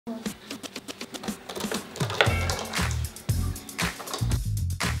It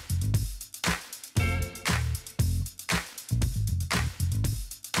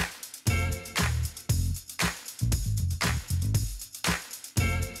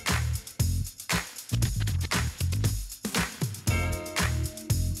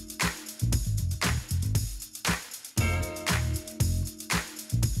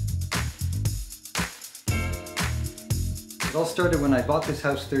all started when I bought this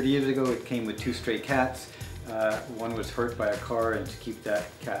house 30 years ago. It came with 2 stray cats. One was hurt by a car, and to keep that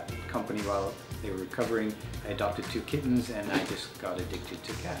cat company while they were recovering, I adopted 2 kittens, and I just got addicted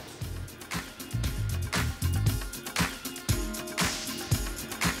to cats.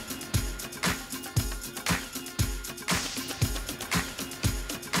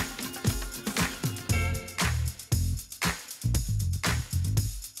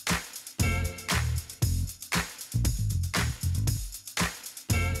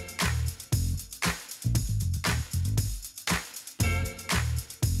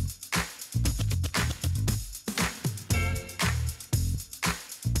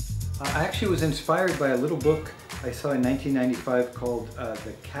 I actually was inspired by a little book I saw in 1995 called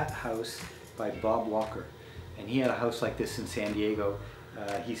The Cat House by Bob Walker. And he had a house like this in San Diego.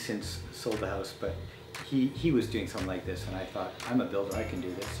 He's since sold the house, but he was doing something like this, and I thought, I'm a builder, I can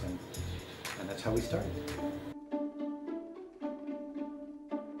do this, and that's how we started.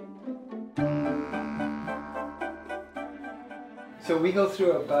 So we go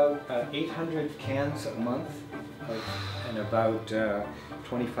through about 800 cans a month and about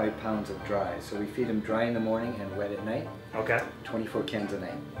 25 pounds of dry. So we feed them dry in the morning and wet at night. Okay. 24 cans a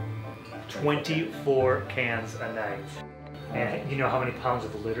night. 24 cans a night. And you know how many pounds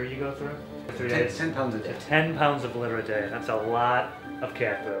of litter you go through? 3 days? 10 pounds a day. 10 pounds of litter a day. That's a lot of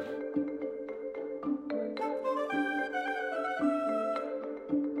cat food.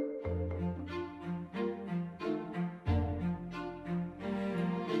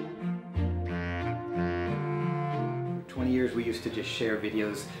 Years we used to just share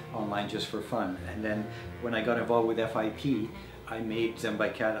videos online just for fun, and then when I got involved with FIP, I made Zen by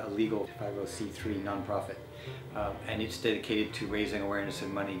Cat a legal 501c3 nonprofit, and it's dedicated to raising awareness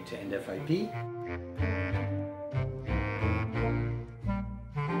and money to end FIP.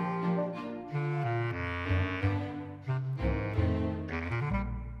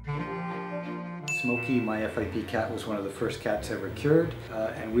 Smokey, my FIP cat, was one of the first cats ever cured,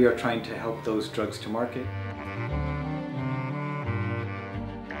 and we are trying to help those drugs to market.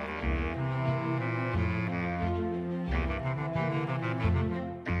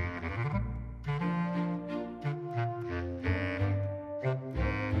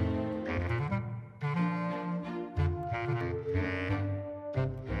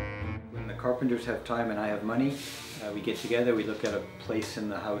 Carpenters have time and I have money. We get together, we look at a place in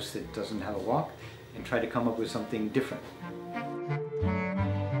the house that doesn't have a walk and try to come up with something different.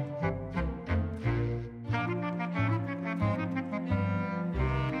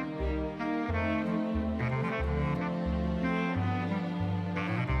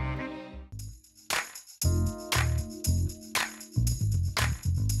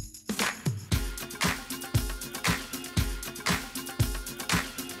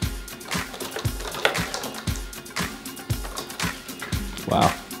 Wow.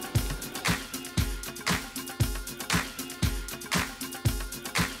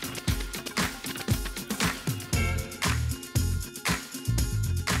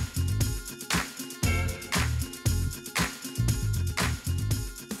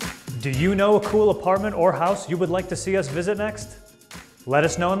 Do you know a cool apartment or house you would like to see us visit next? Let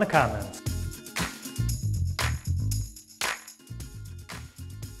us know in the comments.